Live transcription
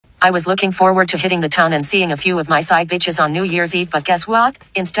I was looking forward to hitting the town and seeing a few of my side bitches on New Year's Eve, but guess what?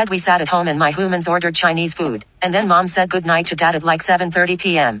 Instead we sat at home and my humans ordered Chinese food. And then mom said goodnight to dad at like 7:30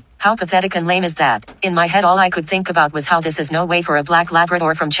 p.m. How pathetic and lame is that? In my head all I could think about was how this is no way for a black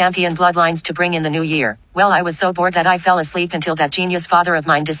Labrador from champion bloodlines to bring in the new year. Well, I was so bored that I fell asleep until that genius father of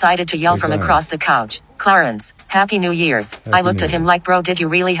mine decided to yell from across the couch, "Clarence, Happy New Year's." I looked at him like, bro, did you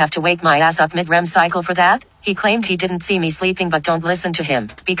really have to wake my ass up mid-REM cycle for that? He claimed he didn't see me sleeping, but don't listen to him,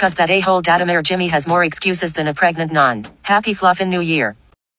 because that a-hole Datamir Jimmy has more excuses than a pregnant nun. Happy fluffin' New Year.